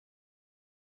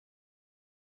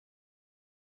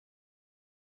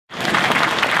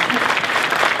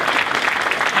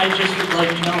I just would like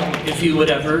to know if you would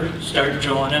ever start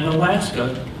drilling in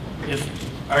Alaska, if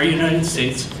our United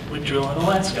States would drill in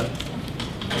Alaska.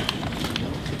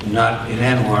 Not in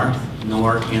ANWR,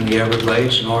 nor in the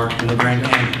Everglades, nor in the Grand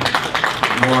Canyon,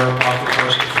 nor off the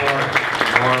coast of Florida,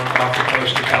 nor off the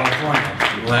coast of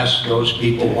California, unless those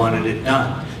people wanted it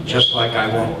done. Just like I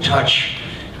won't touch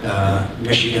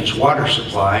Michigan's water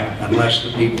supply unless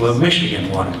the people of Michigan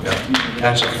want it done.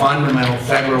 That's a fundamental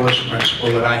federalist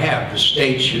principle that I have. The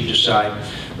states should decide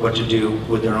what to do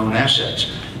with their own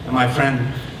assets. And my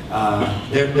friend,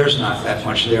 there's not that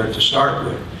much there to start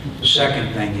with. The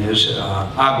second thing is,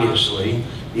 obviously,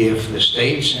 if the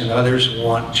states and others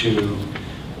want to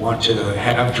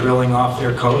have drilling off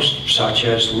their coast, such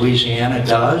as Louisiana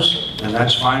does, then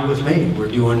that's fine with me.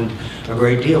 We're doing a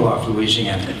great deal off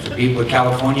Louisiana. If the people of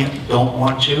California don't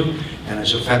want to, and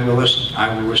as a federalist,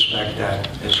 I will respect that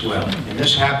as well. And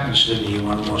this happens to be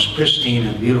one of the most pristine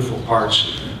and beautiful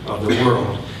parts of the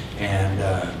world, and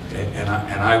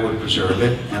I would preserve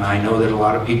it. And I know that a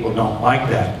lot of people don't like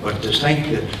that, but to think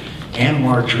that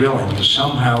ANWR drilling is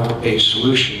somehow a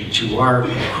solution to our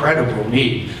incredible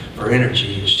need for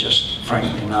energy is just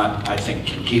frankly not, I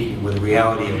think, in keeping with the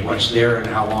reality of what's there and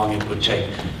how long it would take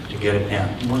to get it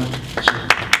down.